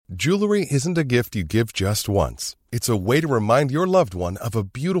Jewelry isn't a gift you give just once. It's a way to remind your loved one of a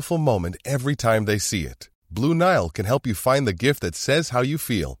beautiful moment every time they see it. Blue Nile can help you find the gift that says how you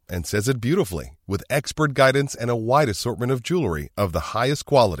feel and says it beautifully, with expert guidance and a wide assortment of jewelry of the highest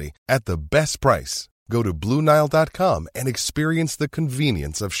quality at the best price. Go to BlueNile.com and experience the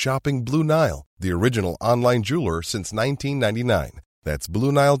convenience of shopping Blue Nile, the original online jeweler since 1999. That's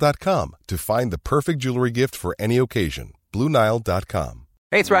BlueNile.com to find the perfect jewelry gift for any occasion. BlueNile.com.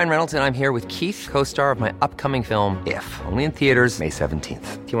 Hey, it's Ryan Reynolds, and I'm here with Keith, co-star of my upcoming film, If, only in theaters May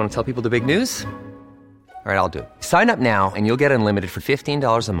 17th. Do you want to tell people the big news? All right, I'll do it. Sign up now and you'll get unlimited for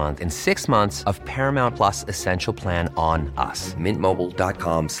 $15 a month and 6 months of Paramount Plus Essential Plan on us.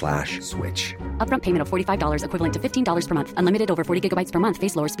 MintMobile.com/switch. Upfront payment of $45 equivalent to $15 per month. Unlimited over 40 gigabytes per month.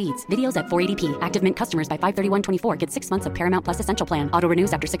 Face lower speeds. Videos at 480p. Active Mint customers by 531.24 get 6 months of Paramount Plus Essential Plan. Auto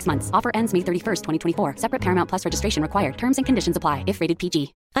renews after 6 months. Offer ends May 31st, 2024. Separate Paramount Plus registration required. Terms and conditions apply if rated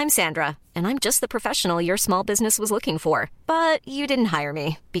PG. I'm Sandra, and I'm just the professional your small business was looking for. But you didn't hire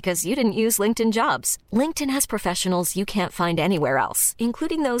me because you didn't use LinkedIn Jobs. LinkedIn has professionals you can't find anywhere else,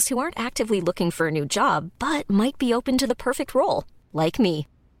 including those who aren't actively looking for a new job, but might be open to the perfect role, like me.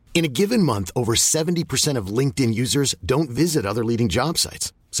 In a given month, over 70% of LinkedIn users don't visit other leading job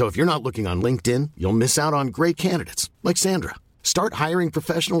sites. So if you're not looking on LinkedIn, you'll miss out on great candidates, like Sandra. Start hiring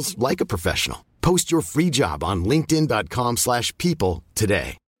professionals like a professional. Post your free job on linkedin.com/people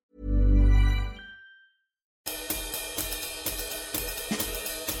today.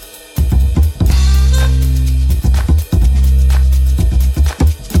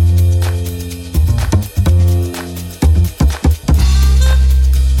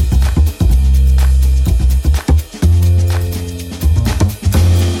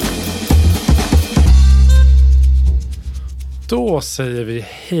 Då säger vi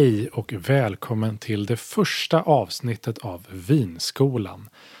hej och välkommen till det första avsnittet av Vinskolan.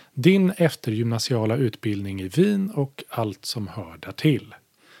 Din eftergymnasiala utbildning i vin och allt som hör därtill.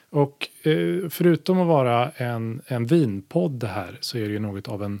 Och förutom att vara en vinpodd det här så är det ju något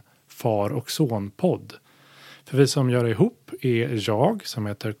av en far- och sonpodd. För vi som gör ihop är jag som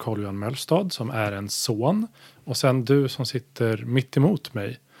heter Carl-Johan Möllstad som är en son. Och sen du som sitter mitt emot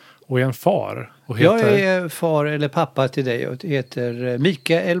mig. Och är en far. Och heter... Jag är far eller pappa till dig och heter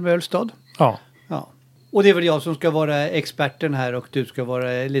Mikael Möllstad. Ja. Och det är väl jag som ska vara experten här och du ska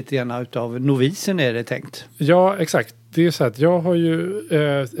vara lite grann utav novisen är det tänkt. Ja, exakt. Det är så att jag har ju,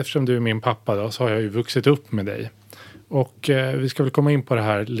 eftersom du är min pappa då, så har jag ju vuxit upp med dig. Och vi ska väl komma in på det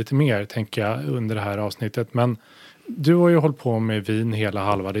här lite mer tänker jag under det här avsnittet. Men du har ju hållit på med vin hela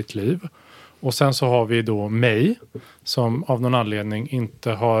halva ditt liv. Och sen så har vi då mig som av någon anledning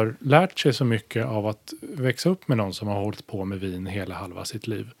inte har lärt sig så mycket av att växa upp med någon som har hållit på med vin hela halva sitt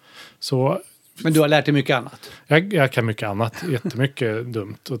liv. Så, men du har lärt dig mycket annat? Jag kan mycket annat. Jättemycket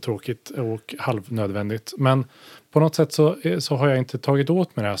dumt och tråkigt och halvnödvändigt. Men på något sätt så har jag inte tagit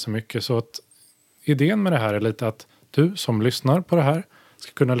åt med det här så mycket. Så att idén med det här är lite att du som lyssnar på det här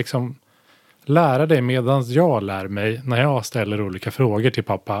ska kunna liksom lära dig medan jag lär mig när jag ställer olika frågor till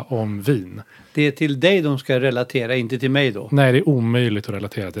pappa om vin. Det är till dig de ska relatera, inte till mig då? Nej, det är omöjligt att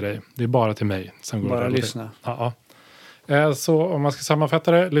relatera till dig. Det är bara till mig som går bara att lyssna. Ja. Så om man ska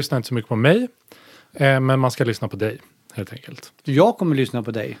sammanfatta det, lyssna inte så mycket på mig. Men man ska lyssna på dig, helt enkelt. Jag kommer lyssna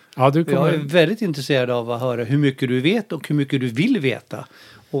på dig. Ja, du kommer... Jag är väldigt intresserad av att höra hur mycket du vet och hur mycket du vill veta.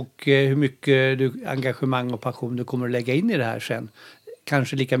 Och hur mycket engagemang och passion du kommer att lägga in i det här sen.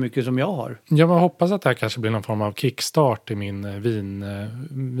 Kanske lika mycket som jag har. Jag hoppas att det här kanske blir någon form av kickstart i min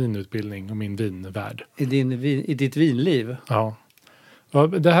vinutbildning och min vinvärld. I ditt vinliv? Ja.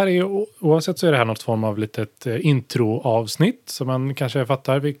 Det här är oavsett så är det här något form av litet introavsnitt. Så man kanske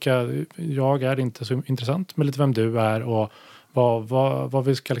fattar vilka jag är, inte så intressant. Men lite vem du är och vad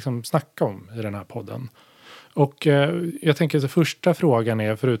vi ska liksom snacka om i den här podden. Och jag tänker att första frågan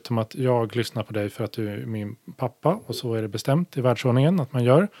är, förutom att jag lyssnar på dig för att du är min pappa och så är det bestämt i världsordningen att man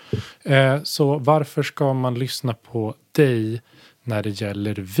gör. Så varför ska man lyssna på dig när det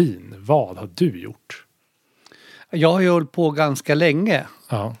gäller vin? Vad har du gjort? Jag har ju hållit på ganska länge.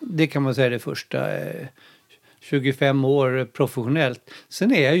 Ja. Det kan man säga det första. 25 år professionellt.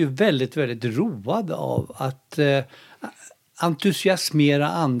 Sen är jag ju väldigt, väldigt road av att entusiasmera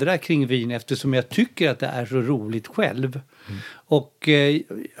andra kring vin eftersom jag tycker att det är så roligt själv. Och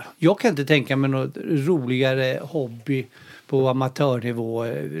jag kan inte tänka mig något roligare hobby på amatörnivå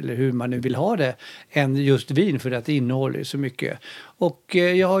eller hur man nu vill ha det än just vin för att det innehåller så mycket. Och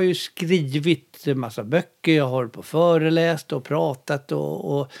jag har ju skrivit en massa böcker, jag har på föreläst och pratat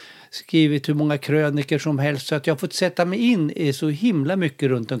och skrivit hur många kröniker som helst så att jag har fått sätta mig in i så himla mycket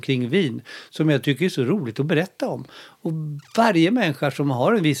runt omkring vin som jag tycker är så roligt att berätta om. Och varje människa som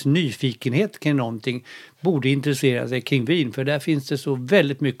har en viss nyfikenhet kring någonting borde intressera sig kring vin för där finns det så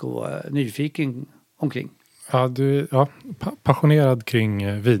väldigt mycket att vara nyfiken omkring. Ja, du passionerad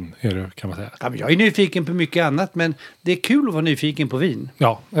kring vin är du, kan man säga. Ja, jag är nyfiken på mycket annat men det är kul att vara nyfiken på vin.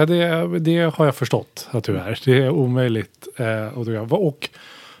 Ja, det har jag förstått att du är. Det är omöjligt att du gör. Och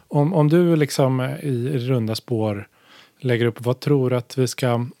om du liksom i runda spår lägger upp, vad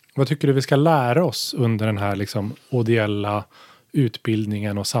tycker du vi ska lära oss under den här liksom ideella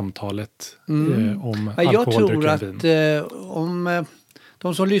utbildningen och samtalet om alkoholdryck och vin? Jag tror att om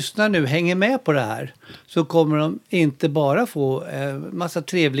de som lyssnar nu hänger med på det här så kommer de inte bara få massa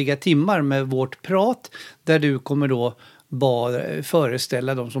trevliga timmar med vårt prat där du kommer då bara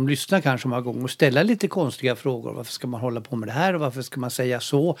föreställa de som lyssnar kanske många gånger och ställa lite konstiga frågor. Varför ska man hålla på med det här och varför ska man säga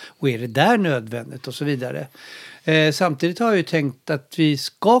så och är det där nödvändigt och så vidare. Samtidigt har jag ju tänkt att vi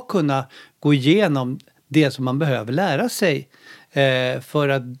ska kunna gå igenom det som man behöver lära sig för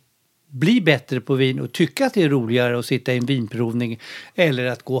att bli bättre på vin och tycka att det är roligare att sitta i en vinprovning eller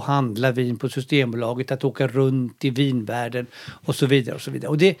att gå och handla vin på Systembolaget, att åka runt i vinvärlden och så vidare och så vidare.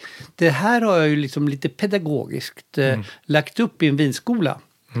 Och det här har jag ju liksom lite pedagogiskt lagt upp i en vinskola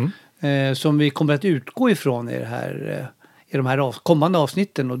som vi kommer att utgå ifrån i de här kommande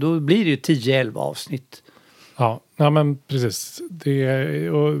avsnitten och då blir det ju 10-11 avsnitt. Ja, men precis.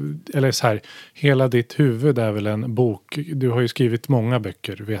 Eller så här, hela ditt huvud är väl en bok. Du har ju skrivit många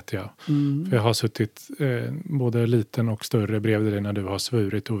böcker, vet jag. För jag har suttit både liten och större bredvid dig när du har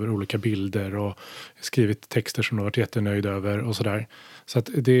svurit över olika bilder och skrivit texter som du har varit jättenöjd över och sådär. Så att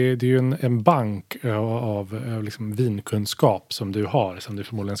det är ju en bank av liksom vinkunskap som du har, som du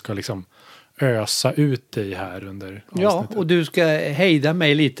förmodligen ska liksom ösa ut dig här under avsnittet. Ja, och du ska hejda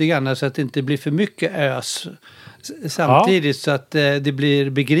mig lite grann så att det inte blir för mycket ös samtidigt så att det blir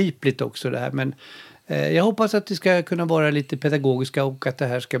begripligt också det här. Men jag hoppas att det ska kunna vara lite pedagogiska och att det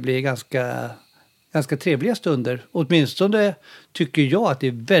här ska bli ganska trevliga stunder. Åtminstone tycker jag att det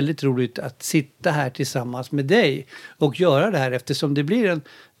är väldigt roligt att sitta här tillsammans med dig och göra det här eftersom det blir en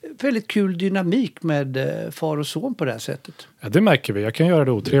väldigt kul dynamik med far och son på det här sättet. Ja, det märker vi. Jag kan göra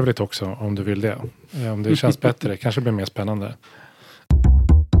det otrevligt också om du vill det. Om det känns bättre. Kanske blir mer spännande.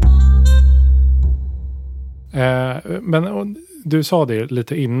 Men du sa det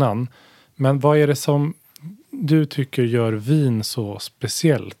lite innan. Men vad är det som du tycker gör vin så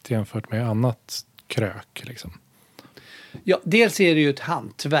speciellt jämfört med annat krök liksom? Ja, dels är det ju ett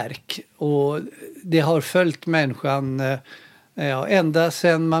hantverk och det har följt människan ända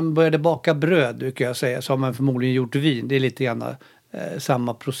sedan man började baka bröd, brukar jag säga, så har man förmodligen gjort vin. Det är lite grann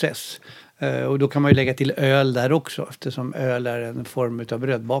samma process. Och då kan man ju lägga till öl där också eftersom öl är en form av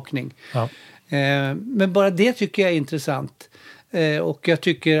brödbakning. Ja. Men bara det tycker jag är intressant. Och jag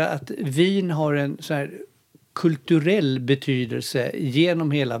tycker att vin har en så här kulturell betydelse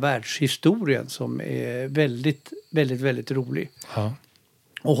genom hela världshistorien som är väldigt, väldigt, väldigt rolig. Ja.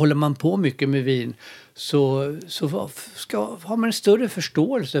 Och håller man på mycket med vin så har man en större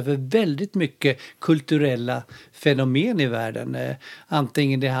förståelse för väldigt mycket kulturella fenomen i världen.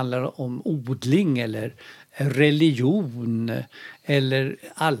 Antingen det handlar om odling eller religion eller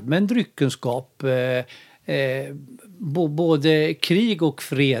allmän dryckenskap. Både krig och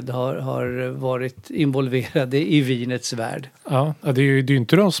fred har varit involverade i vinets värld. Ja, det är ju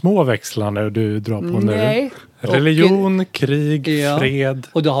inte de små växlarna du drar på nu. Nej. Religion, krig, fred.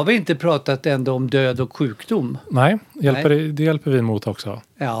 Och då har vi inte pratat ändå om död och sjukdom. Nej, det hjälper vi emot också.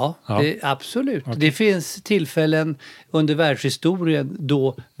 Ja. Absolut. Okay. Det finns tillfällen under världshistorien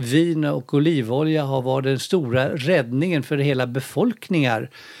då vin och olivolja har varit den stora räddningen för hela befolkningar.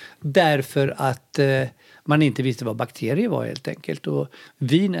 Därför att man inte visste vad bakterier var helt enkelt. Och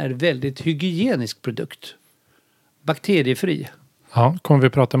vin är en väldigt hygienisk produkt. Bakteriefri. Ja, kommer vi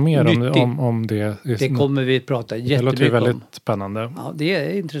prata mer om det? Det kommer vi prata jättemycket om. Det låter väldigt spännande. Ja, det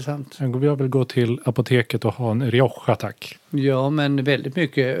är intressant. Jag vill gå till apoteket och ha en Rioja, tack. Ja, men väldigt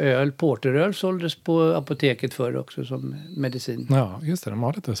mycket öl. Porteröl såldes på apoteket förr också som medicin. Ja, just det. De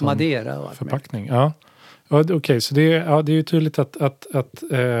har lite som Madeira och allt förpackning. Ja, okej, så det är ju tydligt att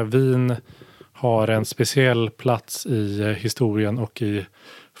vin har en speciell plats i historien och i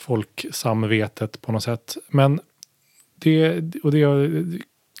folksamvetet på något sätt. Men det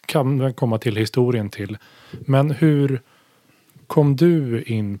kan man komma till historien till. Men hur kom du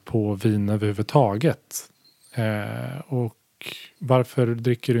in på vin överhuvudtaget? Och varför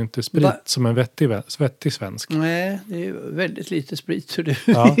dricker du inte sprit som en vettig svensk? Nej, det är väldigt lite sprit för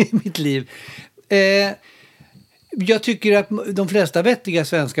i mitt liv. Jag tycker att de flesta vettiga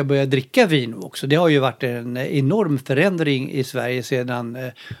svenskar börjar dricka vin också. Det har ju varit en enorm förändring i Sverige sedan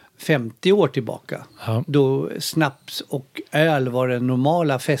 50 år tillbaka. Ja. Då snaps och öl var den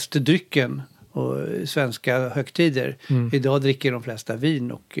normala festdrycken och svenska högtider. Idag dricker de flesta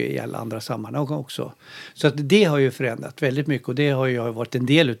vin och i alla andra sammanhang också. Så att det har ju förändrat väldigt mycket och det har jag varit en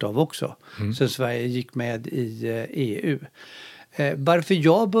del utav också. Sen Sverige gick med i EU. Varför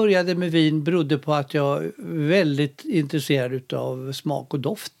jag började med vin berodde på att jag är väldigt intresserad av smak och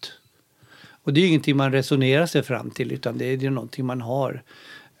doft. Och det är ju ingenting man resonerar sig fram till utan det är någonting man har.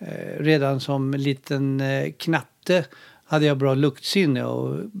 Redan som liten knatte hade jag bra luktsinne.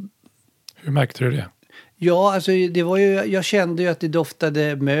 Hur märkte du det? Ja, alltså det var ju, jag kände ju att det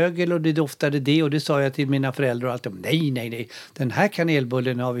doftade mögel och det doftade det och det sa jag till mina föräldrar och alltid. Nej, den här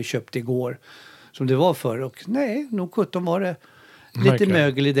kanelbullen har vi köpt igår som det var förr och nej, nog 17 var det. Lite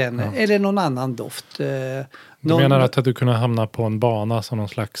mögel i den, eller någon annan doft. Du menar att du kunde hamna på en bana som någon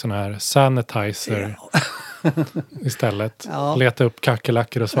slags sån här sanitizer istället? Ja. Leta upp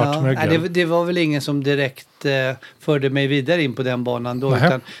kackerlackor och svartmögel? Ja, det var väl ingen som direkt förde mig vidare in på den banan då.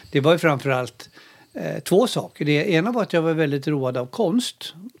 Utan det var ju framförallt 2 saker. Det ena var att jag var väldigt road av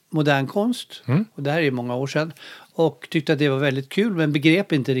konst, modern konst. Och det här är många år sedan. Och tyckte att det var väldigt kul men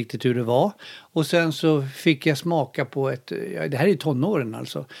begrep inte riktigt hur det var. Och sen så fick jag smaka på det här är tonåren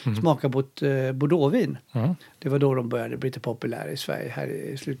alltså, smaka på ett bordeauxvin. Det var då de började bli lite populära i Sverige här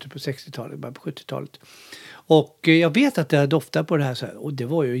i slutet på 60-talet, början på 70-talet. Och jag vet att det doftar på det här så här, och det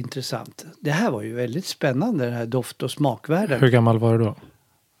var ju intressant. Det här var ju väldigt spännande, den här doft- och smakvärlden. Hur gammal var du då?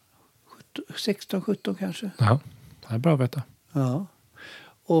 16-17 kanske. Ja, det är bra att veta. Ja.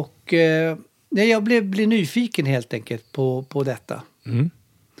 Och jag blev nyfiken helt enkelt på detta.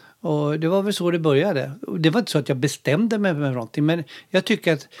 Och det var väl så det började. Det var inte så att jag bestämde mig med någonting. Men jag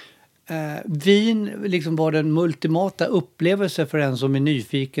tycker att vin liksom var den ultimata upplevelse för en som är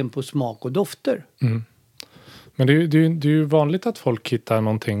nyfiken på smak och dofter. Men det är ju vanligt att folk hittar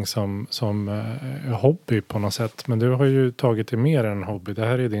någonting som hobby på något sätt. Men du har ju tagit det mer än en hobby. Det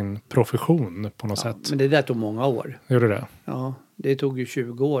här är din profession på något sätt. Men det där tog många år. Gjorde det? Ja, det tog ju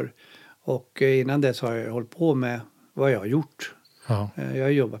 20 år. Och innan dess har jag hållit på med vad jag har gjort. Ja. Jag har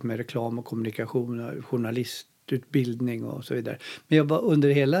jobbat med reklam och kommunikation, journalistutbildning och så vidare. Men jag var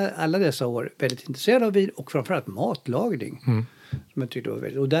under alla dessa år väldigt intresserad av vin och framförallt matlagning. Som jag tyckte var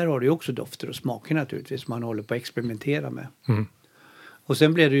väldigt, och där har du ju också dofter och smaker naturligtvis man håller på att experimentera med. Och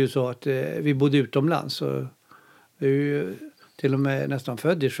sen blev det ju så att vi bodde utomlands. Och jag är ju till och med nästan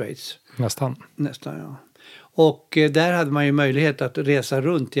född i Schweiz. Nästan, ja. Och där hade man ju möjlighet att resa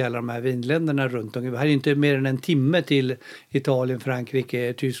runt i alla de här vinländerna runt omkring. Vi hade inte mer än en timme till Italien,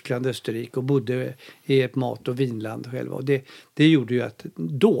 Frankrike, Tyskland, Österrike och bodde i ett mat- och vinland själva. Och det gjorde ju att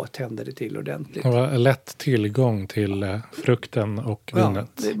då tände det till ordentligt. Det var lätt tillgång till frukten och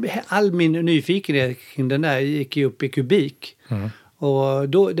vinet. Ja, all min nyfikenhet kring den där gick ju upp i kubik. Och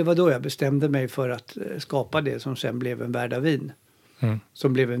det var då jag bestämde mig för att skapa det som sen blev en värld av vin.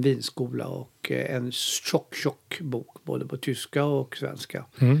 Som blev en vinskola och en tjock bok både på tyska och svenska.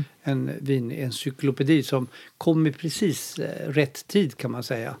 En vinencyklopedi som kom i precis rätt tid kan man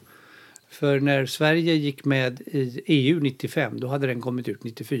säga. För när Sverige gick med i EU 95 då hade den kommit ut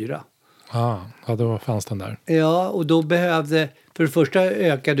 94. Ja, då fanns den där. Ja, och då behövde för det första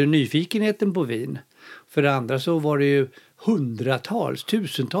ökade nyfikenheten på vin. För det andra så var det ju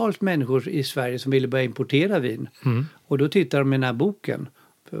tusentals människor i Sverige som ville börja importera vin. Och då tittade de i den här boken.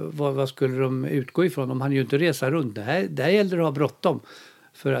 Vad skulle de utgå ifrån? De hann ju inte resa runt. Där gällde det att ha bråttom.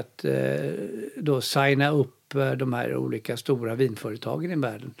 För att då signa upp de här olika stora vinföretagen i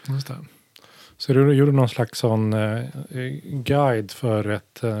världen. Just det. Så du gjorde någon slags sån guide för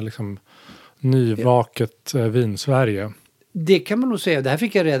ett liksom nyvaket vin-Sverige? Det kan man nog säga. Det här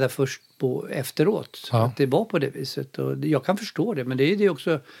fick jag reda först på efteråt. Ja. Att det var på det viset. Och jag kan förstå det. Men det är det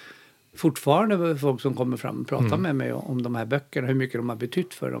också fortfarande folk som kommer fram och pratar med mig om de här böckerna. Hur mycket de har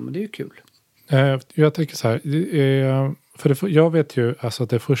betytt för dem. Och det är ju kul. Jag tänker så här. Jag vet ju alltså att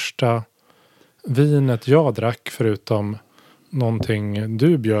det första vinet jag drack förutom någonting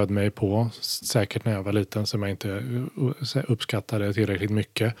du bjöd mig på, säkert när jag var liten som jag inte uppskattade tillräckligt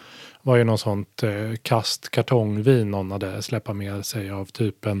mycket, var ju något sånt kartongvin någon hade släppt med sig av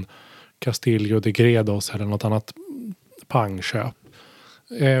typen Castillo de Gredos eller något annat pangköp.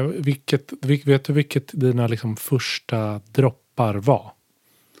 Vet du vilket dina liksom första droppar var?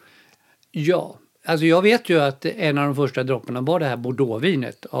 Ja, Alltså jag vet ju att en av de första dropparna var det här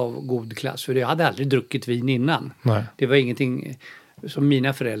Bordeauxvinet av god klass. För jag hade aldrig druckit vin innan. Nej. Det var ingenting som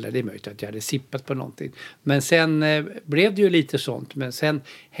mina föräldrar, det är möjligt att jag hade sippat på någonting. Men sen blev det ju lite sånt. Men sen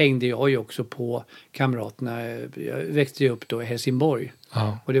hängde jag ju också på kamraterna. Jag växte ju upp då i Helsingborg.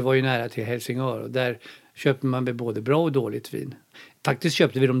 Ja. Och det var ju nära till Helsingör. Och där köpte man både bra och dåligt vin. Faktiskt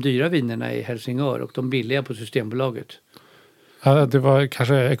köpte vi de dyra vinerna i Helsingör och de billiga på Systembolaget. Ja, det var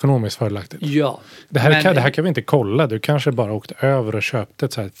kanske ekonomiskt fördelaktigt. Ja. Det här kan vi inte kolla. Du kanske bara åkte över och köpte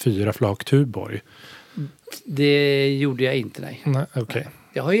ett så här 4 flak Tuborg. Det gjorde jag inte, nej. Nej, okej.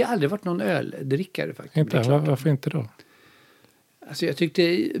 Jag har ju aldrig varit någon öldrickare faktiskt. Inte? Varför inte då? Alltså jag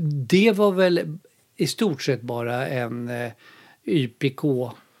tyckte det var väl i stort sett bara en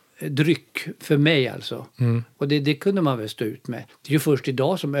YPK-dryck för mig alltså. Mm. Och det kunde man väl stå ut med. Det är ju först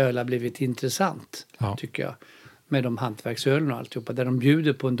idag som öl har blivit intressant, tycker jag. Med de hantverksölen och alltihopa. Där de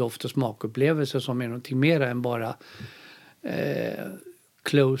bjuder på en doft- och smakupplevelse som är någonting mer än bara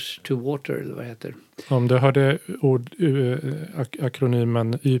close to water eller vad det heter. Om du hörde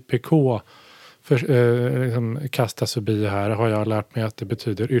akronymen YPK liksom kastas förbi här, har jag lärt mig att det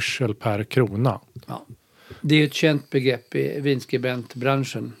betyder yrsel per krona. Ja. Det är ett känt begrepp i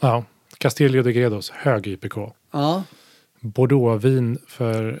vinskribentbranschen. Ja, Castillo de Gredos, hög YPK. Ja. Bordeauxvin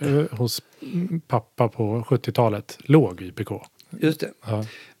hos pappa på 70-talet, låg YPK. Just det. Ja.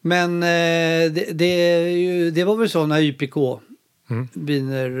 Men det var väl sådana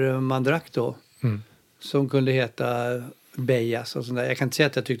YPK-viner man drack då. Mm. Som kunde heta Bejas och sånt där. Jag kan inte säga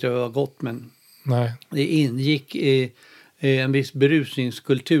att jag tyckte det var gott, men nej. Det ingick i en viss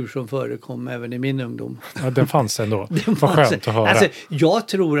berusningskultur som förekom även i min ungdom. Ja, den fanns ändå. Vad skönt att höra. Alltså, jag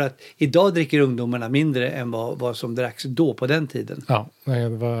tror att idag dricker ungdomarna mindre än vad som dracks då på den tiden. Ja, det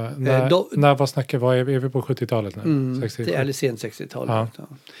var vad snackar vi? Är vi på 70-talet nu? Eller sent 60-talet. Ja.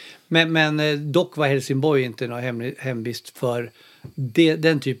 Men dock var Helsingborg inte någon hemvist för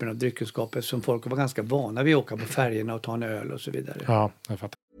den typen av dryckenskaper som folk var ganska vana vid att åka på färgerna och ta en öl och så vidare. Ja, jag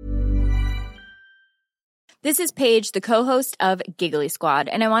fattar. This is Paige, the co-host of Giggly Squad,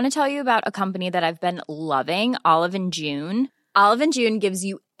 and I want to tell you about a company that I've been loving, Olive & June. Olive & June gives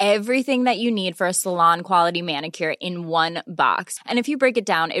you everything that you need for a salon-quality manicure in one box. And if you break it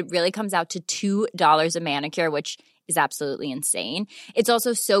down, it really comes out to $2 a manicure, which is absolutely insane. It's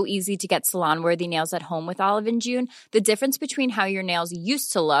also so easy to get salon-worthy nails at home with Olive & June. The difference between how your nails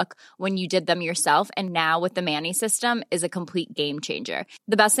used to look when you did them yourself and now with the Mani system is a complete game changer.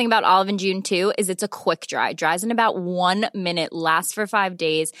 The best thing about Olive & June too is it's a quick dry. Dries in about 1 minute, lasts for 5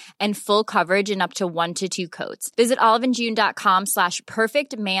 days, and full coverage in up to 1 to 2 coats. Visit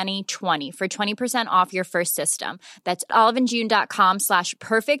oliveandjune.com/perfectmani20 for 20% off your first system. That's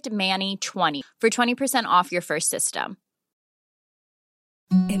oliveandjune.com/perfectmani20 for 20% off your first system.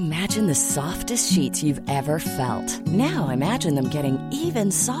 Imagine the softest sheets you've ever felt. Now imagine them getting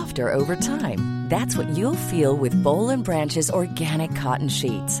even softer over time. That's what you'll feel with Boll & Branch's organic cotton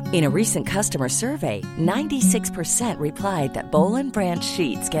sheets. In a recent customer survey, 96% replied that Boll & Branch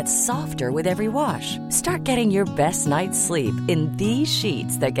sheets get softer with every wash. Start getting your best night's sleep in these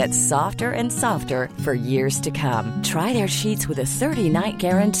sheets that get softer and softer for years to come. Try their sheets with a 30-night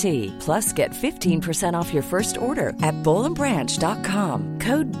guarantee. Plus, get 15% off your first order at bollandbranch.com.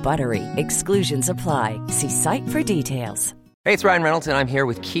 Code BUTTERY. Exclusions apply. See site for details. Hey, it's Ryan Reynolds, and I'm here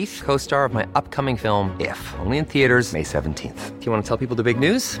with Keith, co-star of my upcoming film, If, only in theaters May 17th. Do you want to tell people the big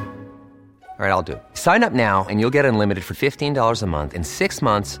news? All right, I'll do it. Sign up now and you'll get unlimited for $15 a month and 6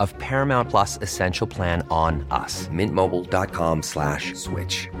 months of Paramount Plus Essential Plan on us.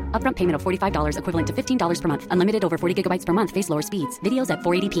 MintMobile.com/switch. Upfront payment of $45 equivalent to $15 per month. Unlimited over 40 gigabytes per month. Face lower speeds. Videos at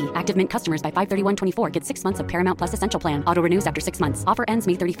 480p. Active Mint customers by 531.24 get 6 months of Paramount Plus Essential Plan. Auto renews after 6 months. Offer ends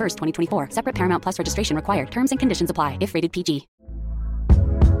May 31st, 2024. Separate Paramount Plus registration required. Terms and conditions apply if rated PG.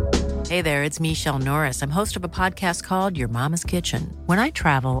 Hey there, it's Michelle Norris. I'm host of a podcast called Your Mama's Kitchen. When I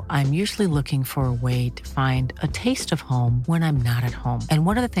travel, I'm usually looking for a way to find a taste of home when I'm not at home. And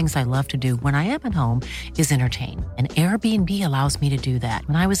one of the things I love to do when I am at home is entertain. And Airbnb allows me to do that.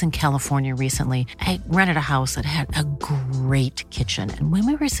 When I was in California recently, I rented a house that had a great kitchen. And when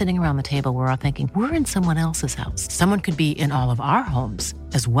we were sitting around the table, we're all thinking, we're in someone else's house. Someone could be in all of our homes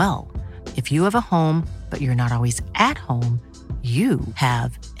as well. If you have a home, but you're not always at home, you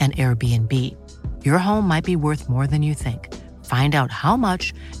have an Airbnb. Your home might be worth more than you think. Find out how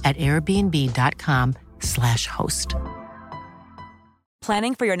much at airbnb.com/host.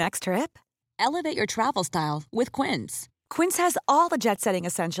 Planning for your next trip? Elevate your travel style with Quince. Quince has all the jet-setting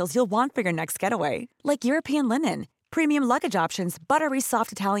essentials you'll want for your next getaway, like European linen, premium luggage options, buttery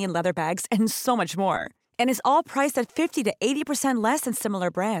soft Italian leather bags, and so much more. And is all priced at 50 to 80% less than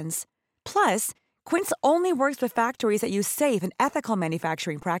similar brands. Plus, Quince only works with factories that use safe and ethical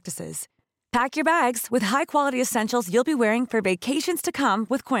manufacturing practices. Pack your bags with high-quality essentials you'll be wearing for vacations to come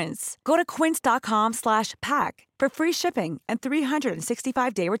with Quince. Go to quince.com/pack for free shipping and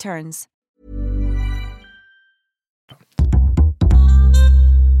 365-day returns.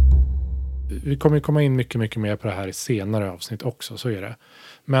 Vi kommer komma in mycket mer på det här i senare avsnitt också, så är det.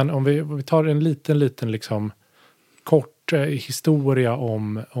 Men om vi tar en liten liksom kort historia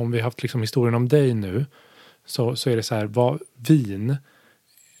om vi har haft liksom historien om dig nu, så är det så här, vin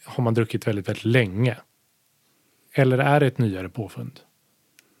har man druckit väldigt, väldigt länge. Eller är det ett nyare påfund?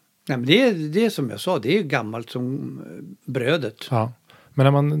 Nej, men det är som jag sa, det är gammalt som brödet. Ja, men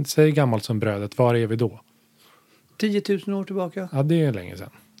när man säger gammalt som brödet, var är vi då? 10 000 år tillbaka. Ja, det är länge sedan.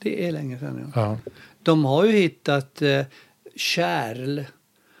 Det är länge sedan, ja. Ja. De har ju hittat kärl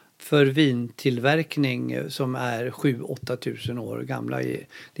för vintillverkning som är 7-8 000 år gamla.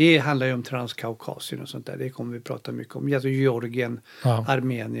 Det handlar ju om Transkaukasien och sånt där. Det kommer vi prata mycket om. Alltså Georgien,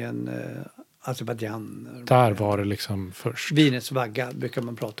 Armenien, Azerbaijan. Där var det liksom först. Vinets vagga brukar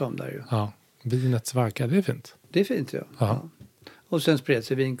man prata om där ju. Ja, vinets vagga, det är fint. Det är fint, ja. Ja. Och sen spred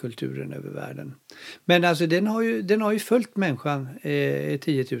sig vinkulturen över världen. Men alltså den har ju följt människan i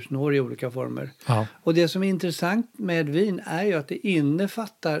 10 000 år i olika former. Ja. Och det som är intressant med vin är ju att det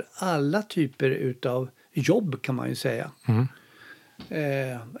innefattar alla typer utav jobb, kan man ju säga. Mm.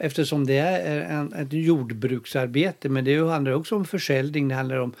 Eftersom det är ett jordbruksarbete, men det handlar också om försäljning, det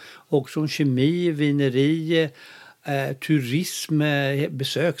handlar också om kemi, vineri, turism,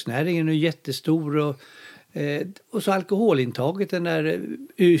 besöksnäringen är jättestor och så alkoholintaget, den där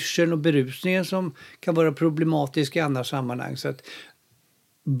yrseln och berusningen som kan vara problematisk i andra sammanhang. Så att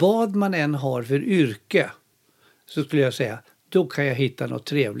vad man än har för yrke, så skulle jag säga, då kan jag hitta något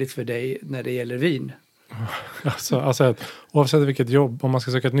trevligt för dig när det gäller vin. Alltså oavsett vilket jobb, om man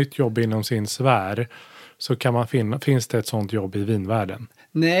ska söka ett nytt jobb inom sin sfär, så kan man finns det ett sånt jobb i vinvärlden?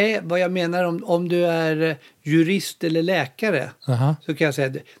 Nej, vad jag menar om du är jurist eller läkare, så kan jag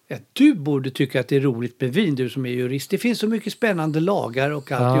säga att du borde tycka att det är roligt med vin, du som är jurist. Det finns så mycket spännande lagar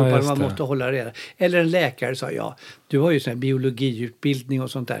och alltihopa man måste hålla reda. Eller en läkare sa, du har ju sån här biologiutbildning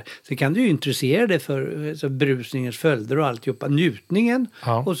och sånt där. Sen kan du ju intressera dig för så berusningens följder och alltihopa. Njutningen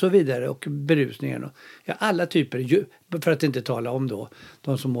och så vidare, och berusningen. Och, alla typer, för att inte tala om då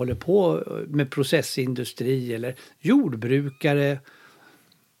de som håller på med processindustri eller jordbrukare.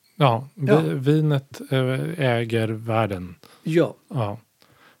 Ja, vinet äger världen. Ja.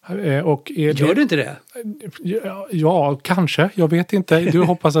 Och gör du inte det? Ja, kanske. Jag vet inte. Du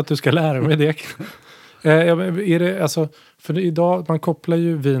hoppas att du ska lära mig det. Är det alltså, för idag, man kopplar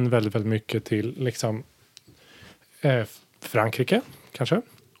ju vin väldigt, väldigt mycket till liksom Frankrike, kanske.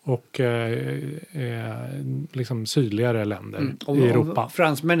 Och liksom sydligare länder i Europa. Om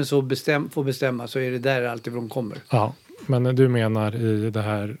fransmännen så får bestämma, så är det där alltid de kommer. Ja, men du menar i det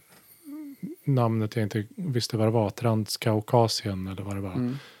här namnet jag inte visste vad det var, Transkaukasien eller vad det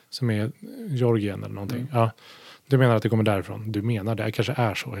var, som är Georgien eller någonting. Ja, du menar att det kommer därifrån. Du menar det kanske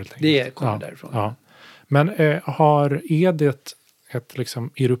är så helt enkelt. Det kommer därifrån. Ja. Men är det ett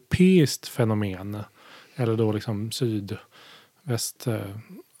liksom europeiskt fenomen, eller då liksom sydvästasiskt,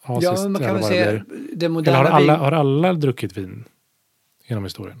 ja, man kan väl säga det moderna eller har alla druckit vin genom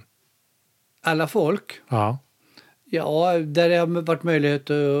historien? Alla folk? Ja. Ja, där det har varit möjlighet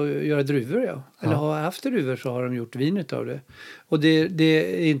att göra druvor, eller har haft druvor, så har de gjort vinet av det. Och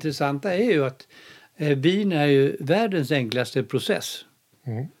det intressanta är ju att vin är ju världens enklaste process.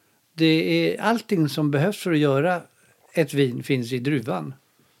 Det är allting som behövs för att göra ett vin finns i druvan.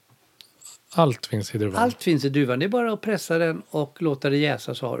 Allt finns i druvan? Allt finns i druvan. Det är bara att pressa den och låta det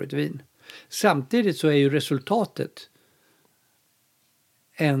jäsa, så har du ett vin. Samtidigt så är ju resultatet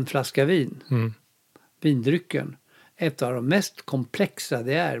en flaska vin. Vindrycken. Ett av de mest komplexa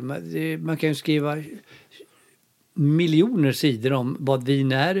det är. Man kan ju skriva miljoner sidor om vad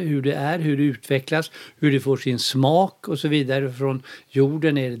vin är, hur det utvecklas, hur det får sin smak och så vidare. Från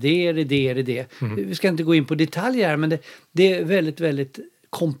jorden är det. Vi ska inte gå in på detaljer här, men det är väldigt, väldigt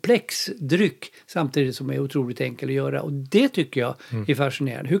komplex dryck, samtidigt som är otroligt enkel att göra. Och det tycker jag är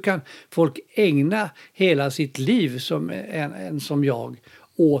fascinerande. Hur kan folk ägna hela sitt liv som en som jag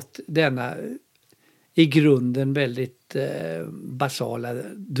åt denna i grunden väldigt basala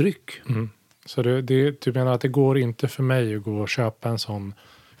dryck? Så du menar att det går inte för mig att gå och köpa en sån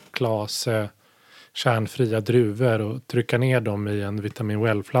glas kärnfria druvor och trycka ner dem i en vitamin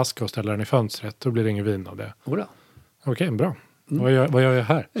well-flaska och ställa den i fönstret? Då blir det ingen vin av det. Oda. Okej, bra. Vad gör jag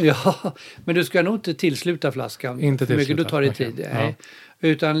här? Ja, men du ska nog inte tillsluta flaskan. Inte för mycket, tillsluta. då tar det Okej. tid. Ja. Nej.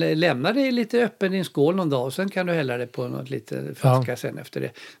 Utan lämna det lite öppen i en skål någon dag och sen kan du hälla det på något lite flaska sen efter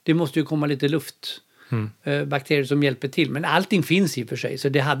det. Det måste ju komma lite luft. Bakterier som hjälper till. Men allting finns i och för sig, så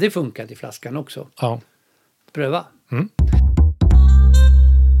det hade funkat i flaskan också. Ja. Pröva.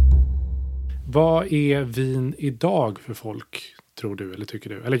 Vad är vin idag för folk, tror du, eller tycker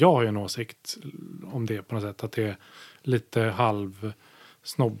du? Eller jag har ju en åsikt om det på något sätt, att det är lite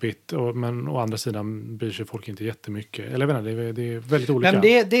halvsnobbigt, men å andra sidan bryr sig folk inte jättemycket. Eller jag vet inte, det är väldigt olika. Men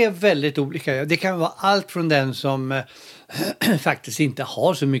det är väldigt olika. Det kan vara allt från den som faktiskt inte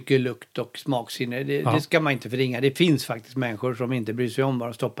har så mycket lukt och smaksinne. Det ska man inte förringa. Det finns faktiskt människor som inte bryr sig om vad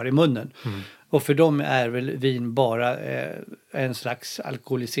de stoppar i munnen. Och för dem är väl vin bara en slags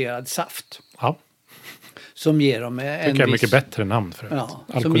alkoholiserad saft. Ja. Som ger dem en tycker jag är mycket bättre namn för det. Ja,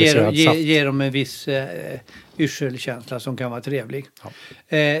 som alkoholiserad saft. ger dem en viss yrselkänsla som kan vara trevlig.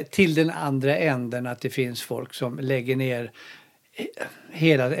 Ja. Till den andra änden att det finns folk som lägger ner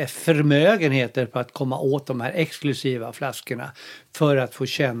hela förmögenheter på att komma åt de här exklusiva flaskorna för att få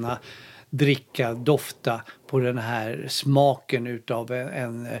känna, dricka, dofta på den här smaken utav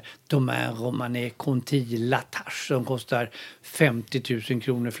en Domaine Romanée Conti Latache som kostar 50 000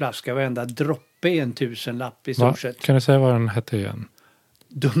 kronor flaska. Varenda droppe är en 1000-lapp i stort sett. Kan du säga vad den hette igen?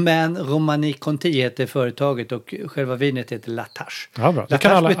 Domaine Romanée Conti heter företaget och själva vinet heter Latache. Ja, bra.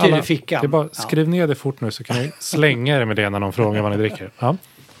 Latache betyder fickan. Det är bara, skriv ner det fort nu så kan ni slänga er med det när någon frågar vad ni dricker. Ja.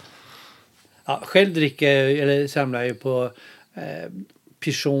 Ja, själv samlar jag ju på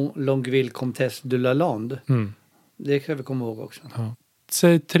Pichon Longueville Comtesse de Lalande. Det kan vi komma ihåg också. Ja.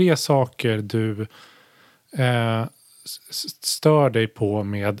 Säg 3 saker du stör dig på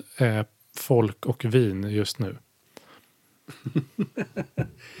med folk och vin just nu.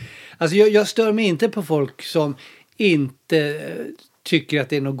 Alltså jag stör mig inte på folk som inte tycker att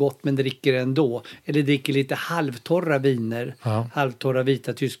det är något gott men dricker ändå. Eller dricker lite halvtorra viner. Ja. Halvtorra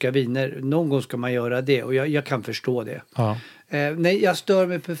vita tyska viner. Någon gång ska man göra det och jag kan förstå det. Ja. Nej, jag stör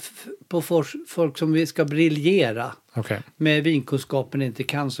mig på folk som ska briljera. Okay. Med vinkunskapen inte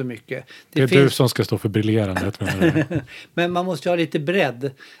kan så mycket. Det är du som ska stå för briljerandet. Men man måste ha lite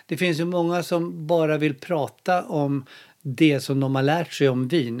bredd. Det finns ju många som bara vill prata om det som de har lärt sig om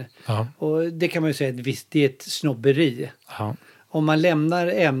vin. Ja. Och det kan man ju säga att visst, det är ett snobberi. Ja. Om man lämnar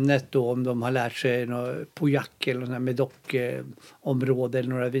ämnet då, om de har lärt sig Pauillac eller något med dockområde eller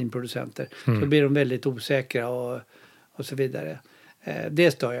några vinproducenter, så blir de väldigt osäkra och så vidare.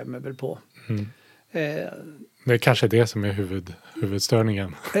 Det stör jag mig väl på. Det är kanske det som är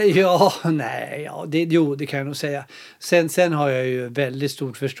huvudstörningen. Det kan jag nog säga. Sen har jag ju väldigt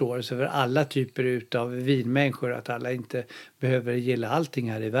stor förståelse för alla typer utav vinmänniskor, att alla inte behöver gilla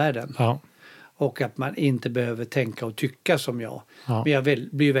allting här i världen. Ja. Och att man inte behöver tänka och tycka som jag. Ja. Men jag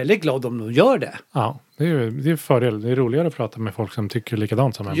blir väldigt glad om de gör det. Ja, det är fördel. Det är roligare att prata med folk som tycker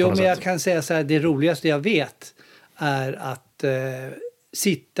likadant som en. Jo, men jag kan säga så här, det roligaste jag vet är att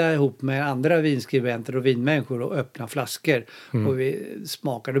sitta ihop med andra vinskribenter och vinmänniskor och öppna flaskor och vi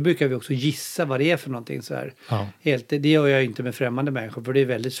smakar. Då brukar vi också gissa vad det är för någonting så här. Ja. Det gör jag inte med främmande människor för det är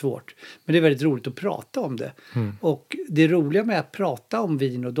väldigt svårt. Men det är väldigt roligt att prata om det. Och det roliga med att prata om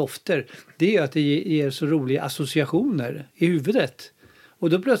vin och dofter, det är att det ger så roliga associationer i huvudet. Och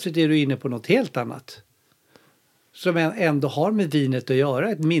då plötsligt är du inne på något helt annat. Som ändå har med vinet att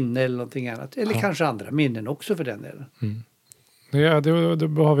göra, ett minne eller någonting annat. Eller kanske andra minnen också för den delen. Ja,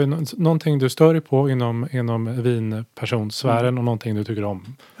 då har vi någonting du stör dig på inom vinpersonsfären och någonting du tycker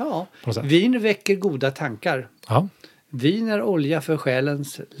om. Ja, vin väcker goda tankar. Ja. Vin är olja för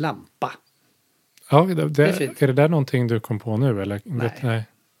själens lampa. Ja, är det där någonting du kom på nu? Eller? Nej.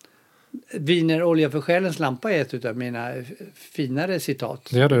 Vin är olja för själens lampa är ett av mina finare citat.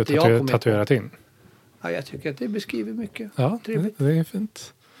 Det har du tatuerat in. Ja, jag tycker att det beskriver mycket. Ja, det är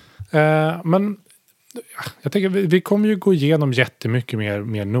fint. Men jag tänker vi kommer ju gå igenom jättemycket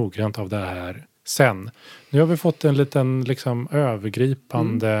mer noggrant av det här sen. Nu har vi fått en liten liksom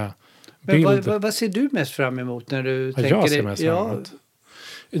övergripande bild. Men vad ser du mest fram emot när du tänker jag ser mest fram emot?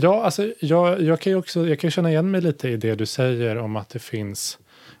 Ja, alltså jag kan känna igen mig lite i det du säger om att det finns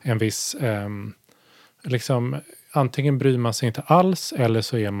en viss liksom antingen bryr man sig inte alls eller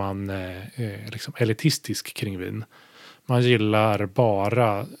så är man liksom elitistisk kring vin. Man gillar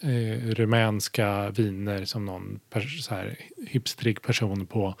bara rumänska viner som någon så här hipstrig person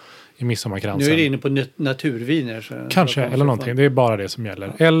i midsommarkransen. Nu är det inne på naturviner. Kanske, eller någonting. Det är bara det som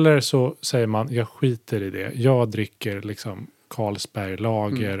gäller. Ja. Eller så säger man, jag skiter i det. Jag dricker liksom Carlsberg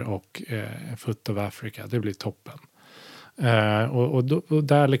lager och Foot of Africa. Det blir toppen. Och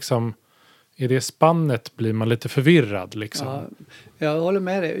där liksom i det spannet blir man lite förvirrad liksom. Ja, jag håller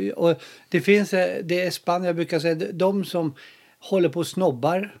med dig. Och det finns, det är spann, jag brukar säga, de som håller på och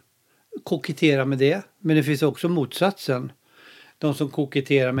snobbar koketterar med det. Men det finns också motsatsen. De som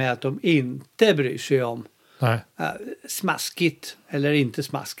koketterar med att de inte bryr sig om smaskigt eller inte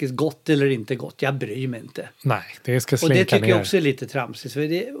smaskigt, gott eller inte gott. Jag bryr mig inte. Nej, det ska slinka ner. Och det tycker jag också är lite tramsigt.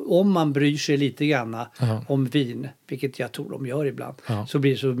 För om man bryr sig lite grann om vin, vilket jag tror de gör ibland, så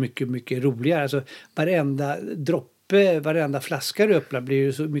blir det så mycket, mycket roligare. Alltså varenda droppe, varenda flaska du öppnar blir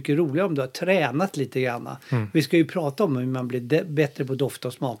ju så mycket roligare om du har tränat lite grann. Vi ska ju prata om hur man blir bättre på doft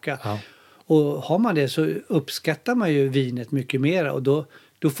och smaka. Ja. Och har man det så uppskattar man ju vinet mycket mer. Och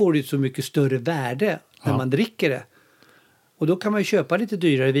då får du så mycket större värde när man dricker det. Och då kan man ju köpa lite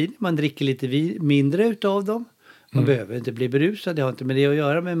dyrare vin. Man dricker lite mindre utav dem. Man behöver inte bli berusad. Det har inte med det att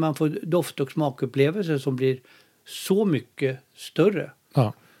göra. Men man får doft- och smakupplevelser som blir så mycket större.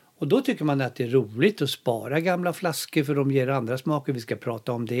 Ja. Och då tycker man att det är roligt att spara gamla flaskor. För de ger andra smaker. Vi ska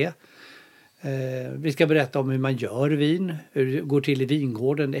prata om det. Vi ska berätta om hur man gör vin. Hur det går till i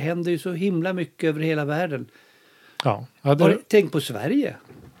vingården. Det händer ju så himla mycket över hela världen. Ja. Tänk på Sverige.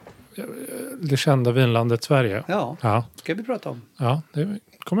 Det kända vinlandet Sverige. Ja, ska vi prata om. Ja, det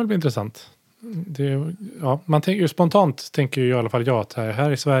kommer att bli intressant. Man tänker ju spontant, tänker ju i alla fall jag, att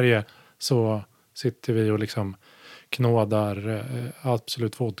här i Sverige så sitter vi och liksom knådar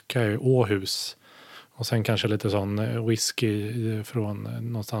Absolut vodka i Åhus. Och sen kanske lite sån whisky från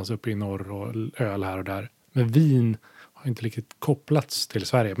någonstans uppe i norr och öl här och där. Men vin har inte riktigt kopplats till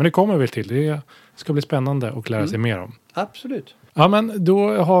Sverige. Men det kommer väl till. Det ska bli spännande att lära sig mer om. Absolut. Ja, men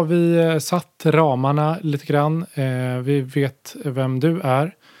då har vi satt ramarna lite grann. Vi vet vem du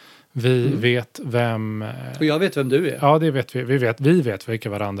är. Vi vet vem... Och jag vet vem du är. Ja, det vet vi. Vi vet vilka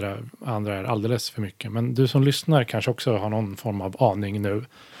varandra är alldeles för mycket. Men du som lyssnar kanske också har någon form av aning nu.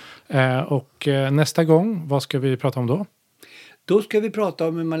 Och nästa gång, vad ska vi prata om då? Då ska vi prata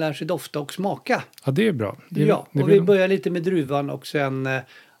om hur man lär sig dofta och smaka. Ja, det är bra. Vi börjar lite med druvan och sen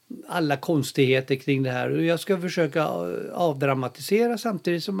alla konstigheter kring det här. Och jag ska försöka avdramatisera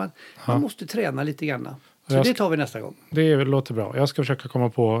samtidigt som man måste träna lite grann. Så det tar vi nästa gång. Det låter bra. Jag ska försöka komma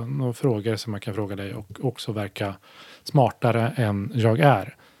på några frågor som man kan fråga dig och också verka smartare än jag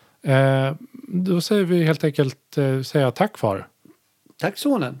är. Då säger vi helt enkelt säga tack far. Tack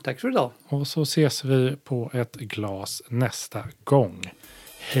sonen, tack för idag. Och så ses vi på ett glas nästa gång.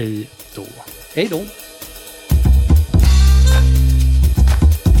 Hej då. Hej då.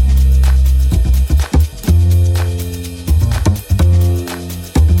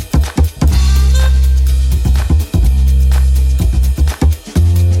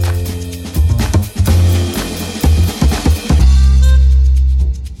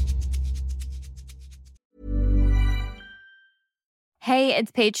 Hey,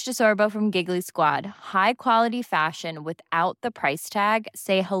 it's Paige DeSorbo from Giggly Squad. High quality fashion without the price tag.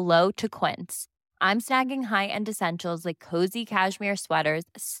 Say hello to Quince. I'm snagging high-end essentials like cozy cashmere sweaters,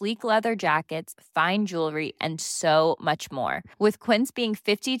 sleek leather jackets, fine jewelry, and so much more. With Quince being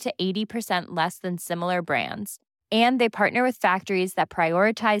 50 to 80% less than similar brands. And they partner with factories that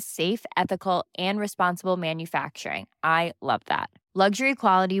prioritize safe, ethical, and responsible manufacturing. I love that. Luxury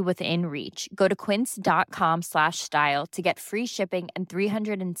quality within reach. Go to quince.com/style to get free shipping and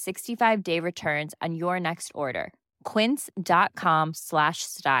 365-day returns on your next order.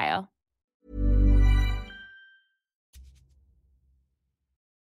 Quince.com/style.